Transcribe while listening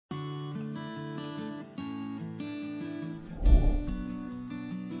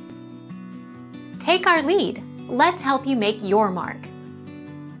Take our lead. Let's help you make your mark.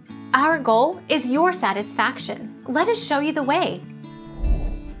 Our goal is your satisfaction. Let us show you the way.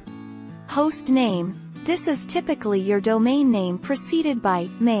 Host name. This is typically your domain name preceded by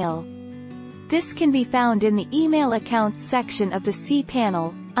mail. This can be found in the Email Accounts section of the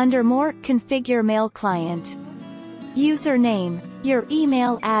cPanel, under More, Configure Mail Client. Username. Your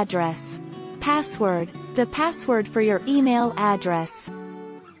email address. Password. The password for your email address.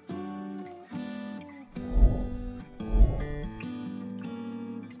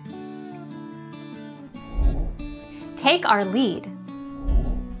 Take our lead.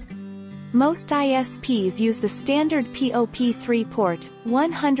 Most ISPs use the standard POP3 port,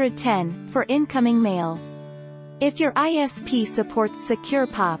 110, for incoming mail. If your ISP supports Secure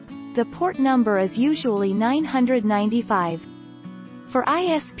POP, the port number is usually 995. For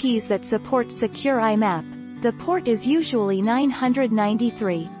ISPs that support Secure IMAP, the port is usually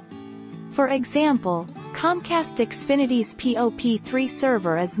 993. For example, Comcast Xfinity's POP3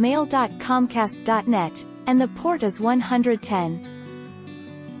 server is mail.comcast.net, and the port is 110.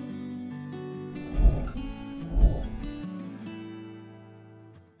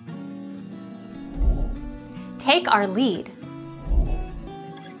 Take our lead.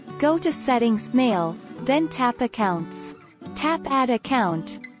 Go to Settings, Mail, then tap Accounts. Tap Add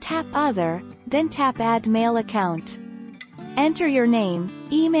Account, tap Other, then tap Add Mail Account. Enter your name,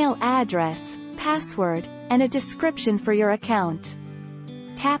 email address, password, and a description for your account.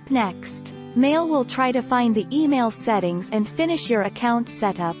 Tap Next. Mail will try to find the email settings and finish your account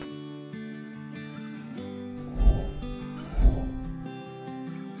setup.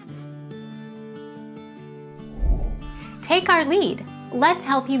 Take our lead. Let's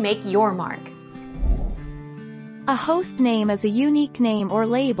help you make your mark. A host name is a unique name or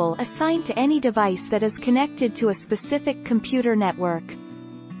label assigned to any device that is connected to a specific computer network.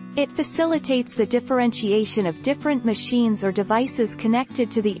 It facilitates the differentiation of different machines or devices connected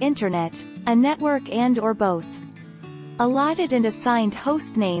to the Internet, a network and/or both. Allotted and assigned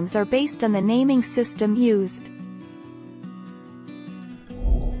host names are based on the naming system used.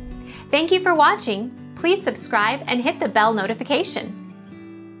 Thank you for watching. Please subscribe and hit the bell notification.